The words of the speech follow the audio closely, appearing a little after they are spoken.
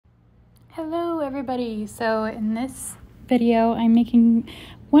Hello everybody. So in this video I'm making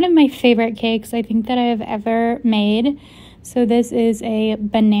one of my favorite cakes I think that I've ever made. So this is a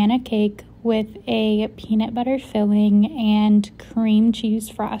banana cake with a peanut butter filling and cream cheese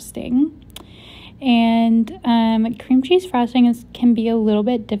frosting. And cream cheese frosting can be a little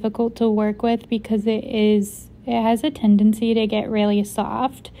bit difficult to work with because it has a tendency to get really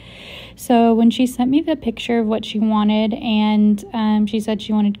soft. So when she sent me the picture of what she wanted and she said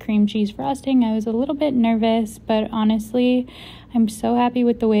she wanted cream cheese frosting, I was a little bit nervous, but honestly, I'm so happy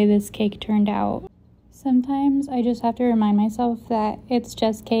with the way this cake turned out. Sometimes I just have to remind myself that it's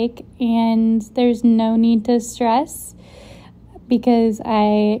just cake and there's no need to stress, because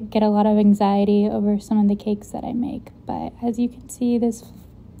I get a lot of anxiety over some of the cakes that I make. But as you can see, this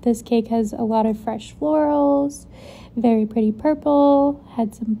cake has a lot of fresh florals, very pretty purple,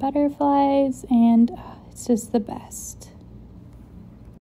 had some butterflies, and it's just the best.